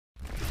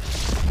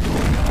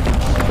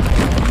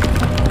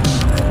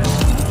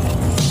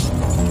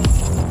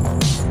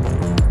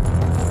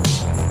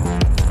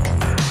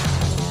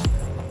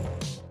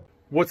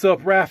What's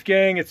up, Raf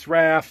gang? It's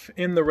Raf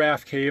in the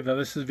Raf Cave. Now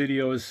this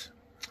video is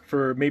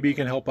for maybe you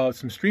can help out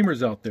some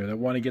streamers out there that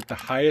want to get the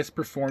highest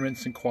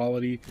performance and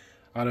quality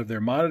out of their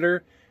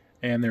monitor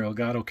and their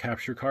Elgato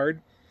capture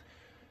card.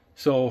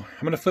 So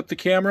I'm going to flip the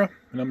camera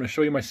and I'm going to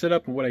show you my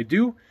setup and what I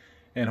do,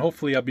 and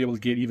hopefully I'll be able to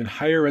get even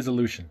higher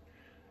resolution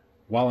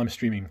while I'm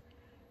streaming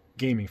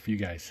gaming for you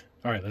guys.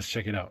 All right, let's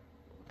check it out.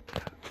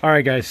 All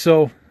right guys,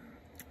 so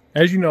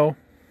as you know,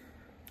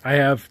 I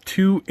have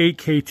two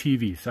 8K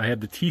TVs. I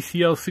have the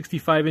TCL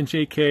 65-inch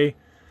 8K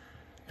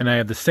and I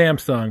have the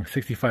Samsung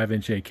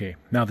 65-inch 8K.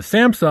 Now the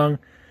Samsung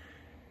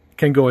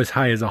can go as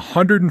high as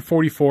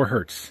 144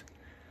 hertz,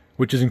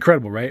 which is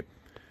incredible, right?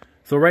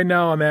 So right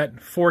now I'm at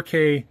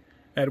 4K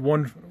at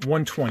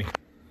 120.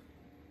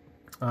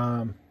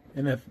 And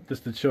if,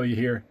 just to show you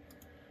here,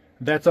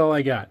 that's all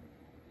I got,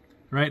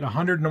 right?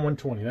 100 and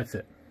 120, that's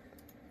it.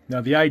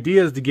 Now the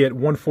idea is to get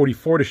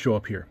 144 to show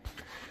up here.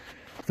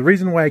 The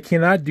reason why I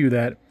cannot do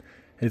that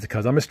is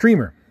because I'm a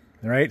streamer,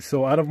 all right?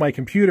 So out of my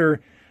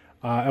computer,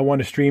 I want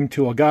to stream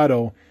to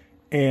Elgato,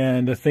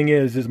 and the thing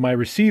is my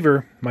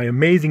receiver, my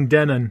amazing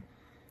Denon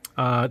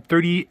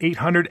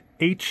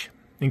 3800H,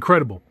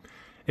 incredible.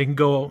 It can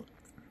go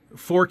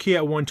 4K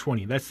at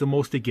 120. That's the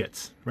most it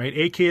gets, right?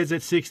 8K is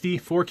at 60,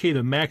 4K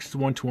the max is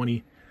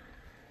 120.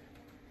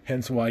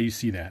 Hence why you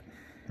see that,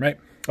 right?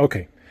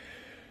 Okay.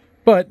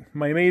 But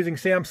my amazing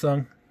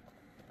Samsung,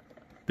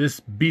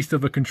 this beast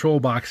of a control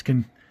box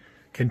can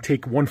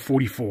take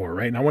 144,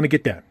 right? And I want to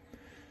get that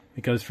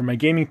because for my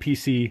gaming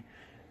PC,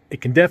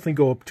 it can definitely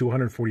go up to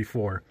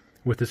 144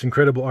 with this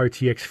incredible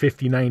RTX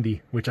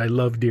 5090, which I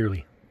love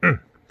dearly.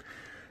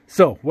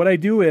 So what I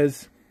do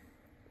is,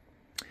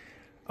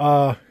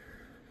 all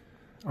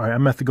right, I'm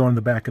gonna have to go in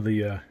the back of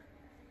the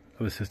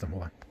system.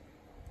 Hold on.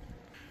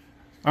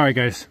 All right,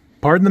 guys,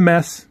 pardon the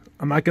mess.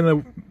 I'm not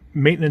gonna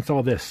maintenance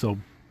all this. So,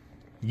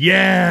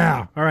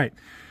 yeah. All right.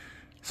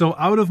 So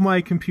out of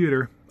my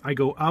computer, I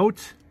go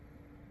out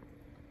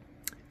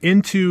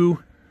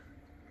into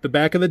the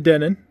back of the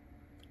Denon,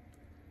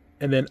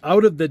 and then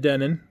out of the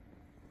Denon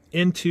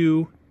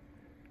into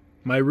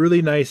my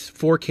really nice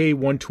 4K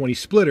 120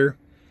 splitter,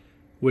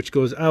 which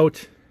goes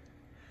out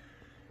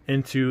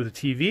into the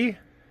TV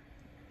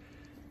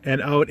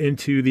and out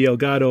into the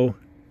Elgato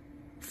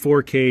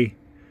 4K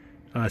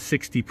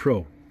 60 Pro.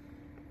 All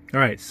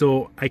right,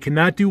 so I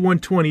cannot do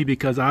 120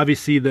 because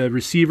obviously the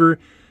receiver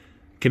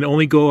can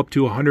only go up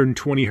to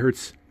 120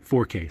 hertz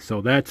 4K. So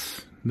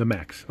that's the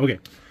max. Okay.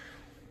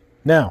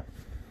 Now,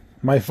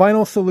 my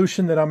final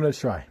solution that I'm going to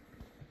try.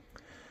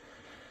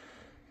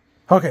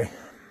 Okay.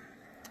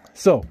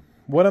 So,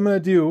 what I'm going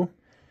to do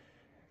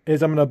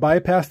is I'm going to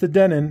bypass the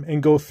Denon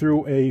and go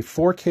through a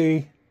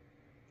 4K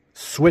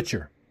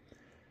switcher.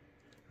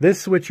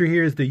 This switcher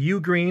here is the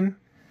U-Green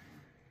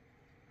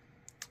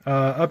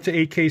up to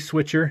 8K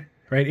switcher,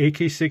 right?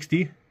 8K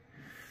 60.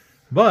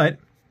 But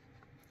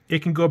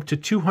it can go up to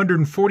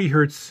 240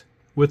 hertz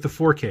with the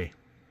 4K.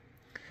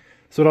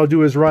 So what I'll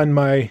do is run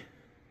my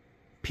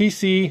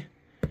PC,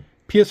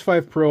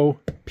 PS5 Pro,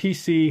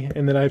 PC,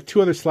 and then I have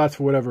two other slots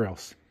for whatever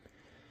else.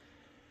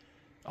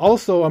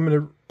 Also, I'm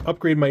going to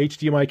upgrade my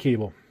HDMI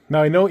cable.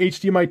 Now I know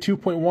HDMI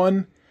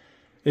 2.1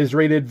 is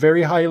rated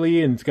very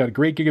highly and it's got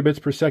great gigabits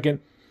per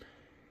second,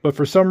 but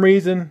for some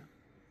reason,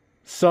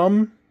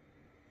 some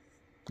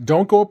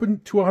don't go up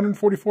to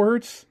 144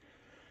 hertz.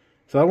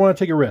 So I want to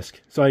take a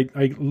risk. So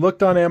I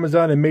looked on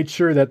Amazon and made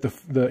sure that the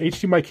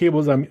HDMI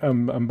cables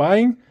I'm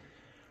buying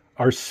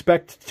are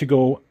spec'd to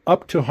go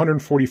up to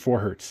 144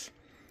 hertz.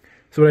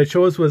 So what I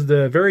chose was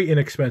the very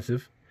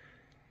inexpensive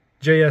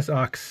JS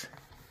Aux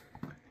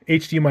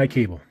HDMI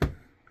cable.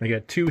 I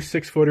got two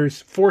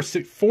 6-footers, four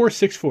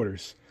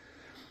 6-footers.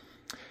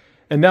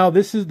 And now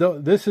this is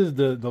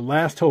the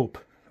last hope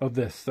of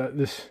this.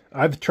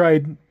 I've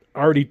tried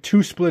already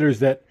two splitters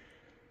that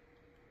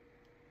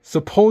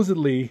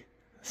supposedly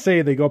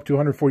say they go up to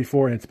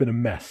 144 and it's been a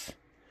mess.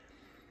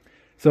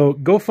 So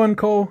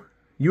GoFunCo,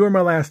 you are my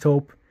last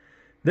hope.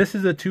 This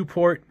is a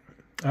two-port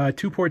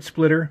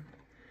splitter,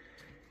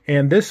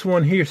 and this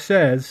one here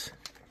says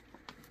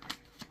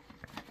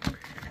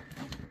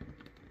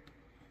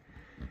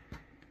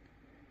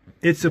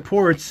it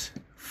supports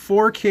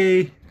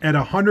 4K at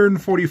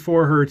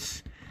 144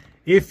 hertz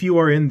if you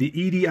are in the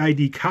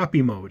EDID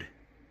copy mode.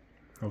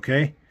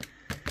 Okay,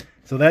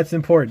 so that's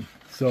important.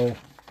 So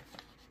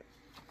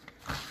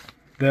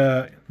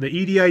the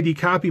EDID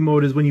copy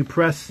mode is when you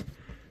press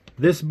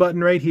this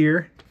button right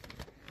here.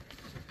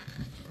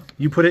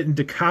 You put it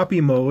into copy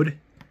mode,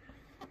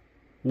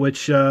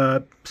 which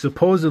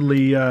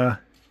supposedly will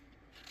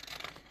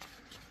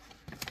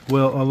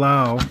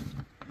allow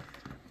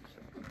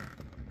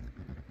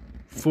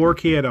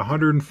 4K at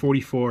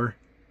 144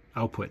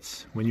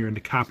 outputs when you're into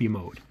copy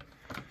mode.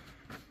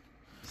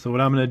 So what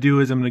I'm going to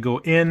do is I'm going to go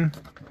in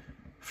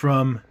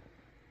from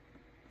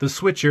the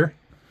switcher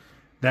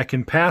that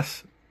can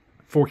pass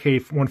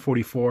 4K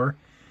 144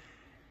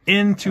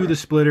 into the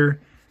splitter,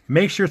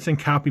 make sure it's in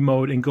copy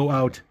mode, and go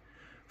out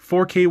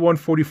 4K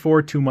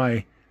 144 to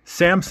my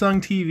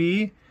Samsung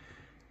TV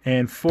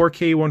and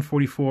 4K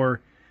 144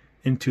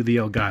 into the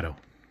Elgato.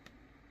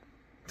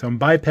 So I'm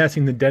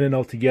bypassing the Denon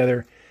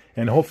altogether,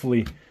 and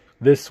hopefully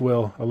this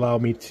will allow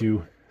me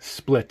to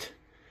split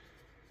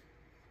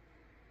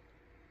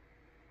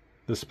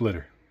the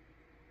splitter.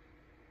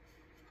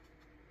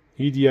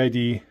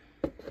 EDID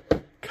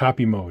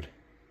copy mode.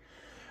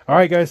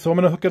 Alright guys, so I'm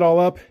going to hook it all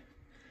up,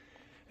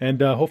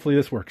 and hopefully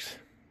this works.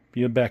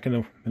 Be back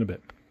in a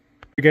bit.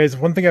 Hey guys,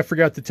 one thing I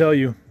forgot to tell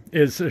you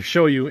is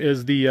show you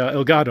is the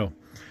Elgato.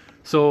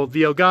 So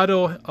the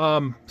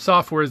Elgato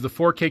software is the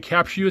 4K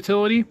capture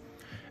utility,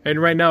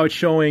 and right now it's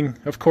showing,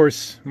 of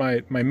course,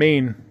 my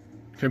main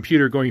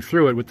computer going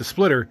through it with the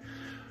splitter,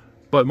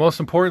 but most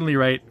importantly,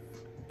 right,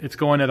 it's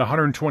going at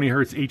 120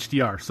 Hertz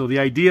HDR. So the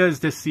idea is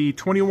to see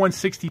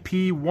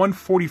 2160p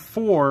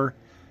 144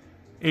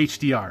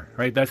 HDR,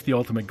 right? That's the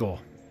ultimate goal.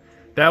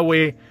 That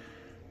way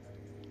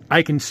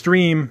I can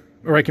stream,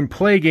 or I can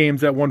play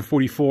games at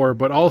 144,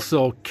 but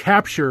also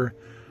capture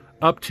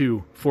up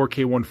to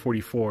 4K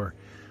 144.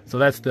 So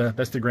that's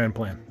the grand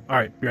plan. All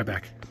right, be right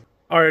back.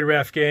 All right,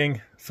 RAF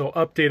gang. So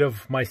update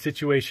of my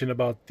situation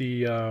about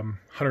the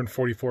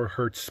 144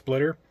 Hertz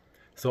splitter.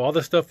 So all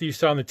the stuff that you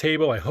saw on the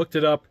table, I hooked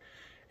it up,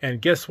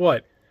 and guess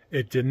what?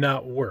 It did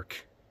not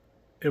work.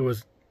 It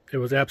was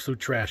absolute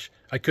trash.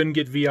 I couldn't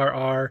get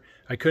VRR.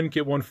 I couldn't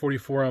get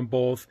 144 on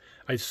both.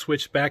 I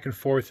switched back and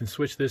forth and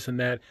switched this and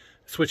that.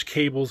 Switched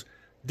cables.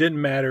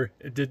 Didn't matter.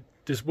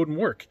 Just wouldn't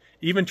work.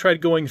 Even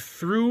tried going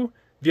through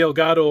the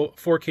Elgato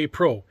 4K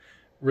Pro,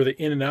 where the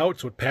in and out,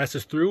 so it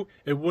passes through.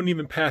 It wouldn't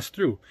even pass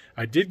through.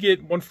 I did get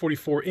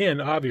 144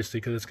 in, obviously,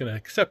 because it's going to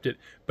accept it,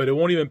 but it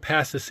won't even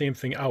pass the same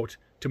thing out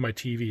to my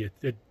TV.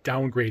 It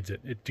downgrades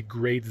it. It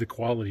degrades the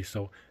quality.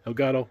 So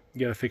Elgato,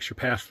 you got to fix your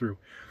pass through.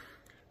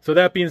 So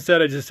that being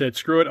said, I just said,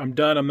 screw it. I'm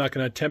done. I'm not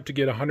going to attempt to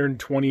get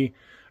 120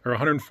 or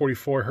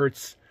 144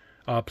 Hertz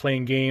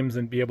playing games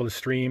and be able to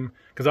stream,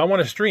 because I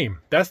want to stream.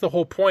 That's the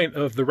whole point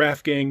of the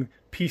RAF Gang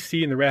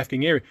PC and the RAF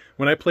Gang area.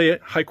 When I play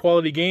high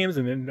quality games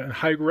and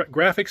high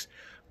graphics,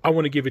 I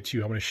want to give it to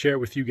you. I want to share it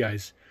with you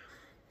guys.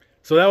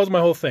 So that was my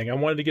whole thing. I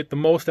wanted to get the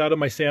most out of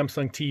my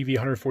Samsung TV,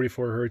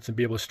 144 Hertz, and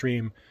be able to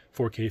stream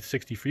 4K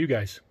 60 for you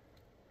guys.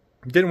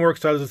 It didn't work,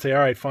 so I was going to say, all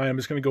right, fine, I'm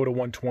just going to go to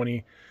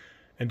 120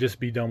 and just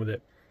be done with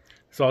it.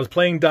 So I was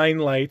playing Dying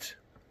Light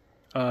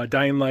 1,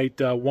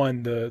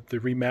 the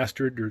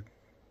remastered or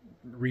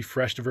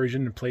refreshed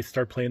version, and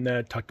start playing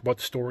that. Talked about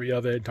the story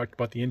of it, talked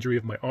about the injury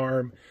of my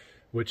arm,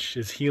 which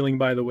is healing,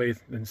 by the way,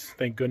 and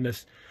thank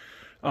goodness.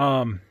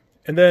 And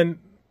then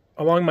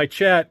along my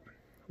chat,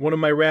 one of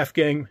my RAF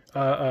Gang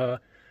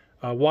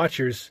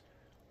watchers,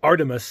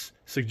 Artemis,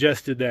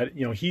 suggested that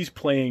he's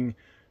playing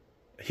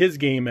his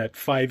game at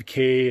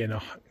 5K and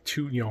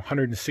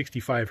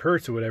 165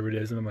 Hertz or whatever it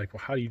is, and I'm like,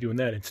 well, how are you doing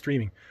that in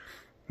streaming?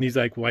 And he's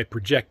like, well, I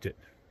project it.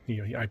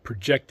 I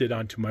project it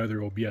onto my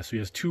other OBS. So he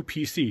has two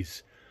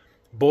PCs.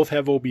 Both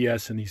have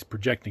OBS, and he's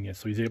projecting it,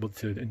 so he's able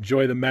to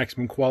enjoy the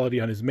maximum quality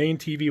on his main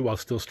TV while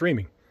still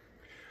streaming.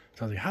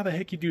 So I was like, how the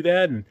heck you do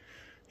that? And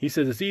he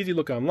says it's easy.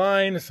 Look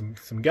online, some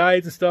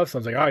guides and stuff. So I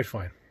was like, all right,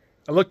 fine.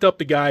 I looked up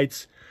the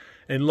guides,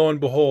 and lo and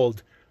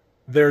behold,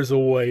 there's a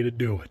way to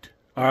do it.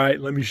 All right,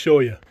 let me show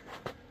you.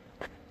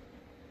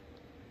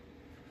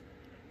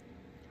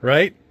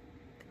 Right?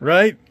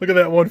 Right? Look at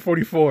that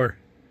 144.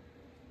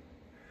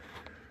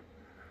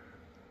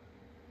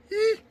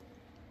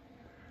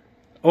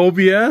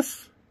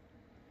 OBS?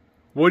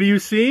 What are you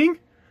seeing?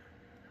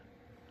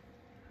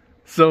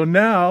 So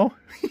now,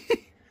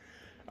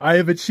 I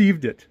have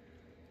achieved it.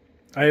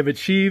 I have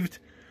achieved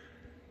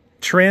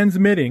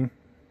transmitting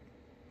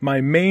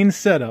my main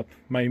setup,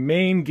 my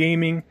main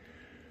gaming,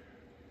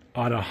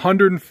 on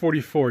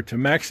 144 to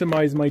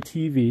maximize my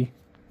TV,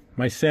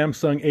 my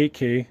Samsung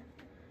 8K,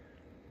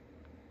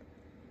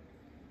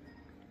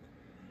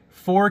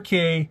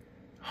 4K,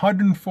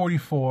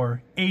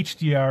 144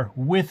 HDR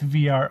with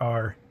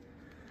VRR,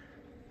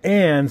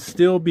 and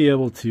still be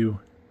able to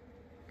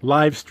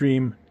live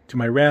stream to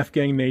my RAF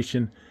Gang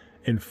Nation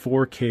in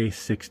 4K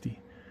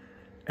 60.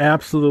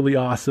 Absolutely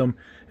awesome.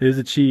 It is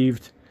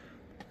achieved.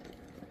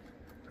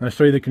 I'll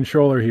show you the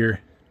controller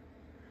here.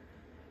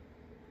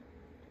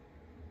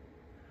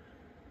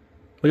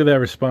 Look at that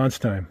response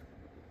time.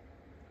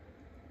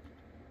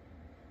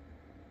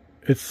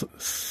 It's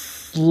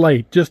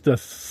slight, just a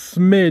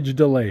smidge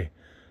delay.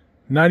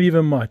 Not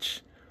even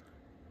much.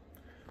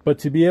 But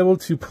to be able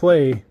to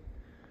play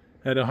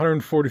at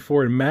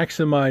 144 and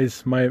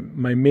maximize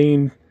my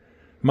main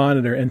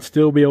monitor and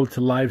still be able to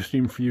live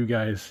stream for you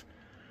guys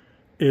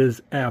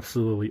is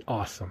absolutely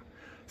awesome.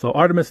 So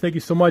Artemis, thank you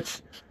so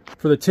much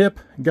for the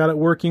tip. Got it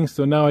working,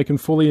 so now I can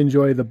fully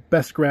enjoy the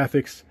best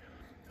graphics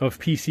of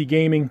PC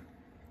gaming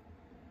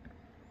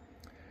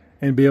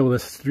and be able to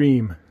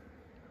stream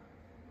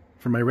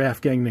for my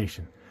RAF Gang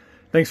Nation.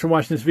 Thanks for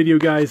watching this video,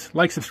 guys.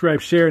 Like,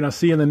 subscribe, share, and I'll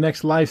see you in the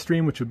next live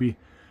stream, which will be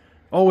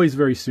always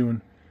very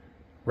soon.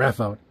 RAF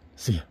out.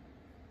 See ya.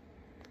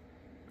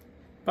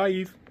 Bye,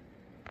 Eve.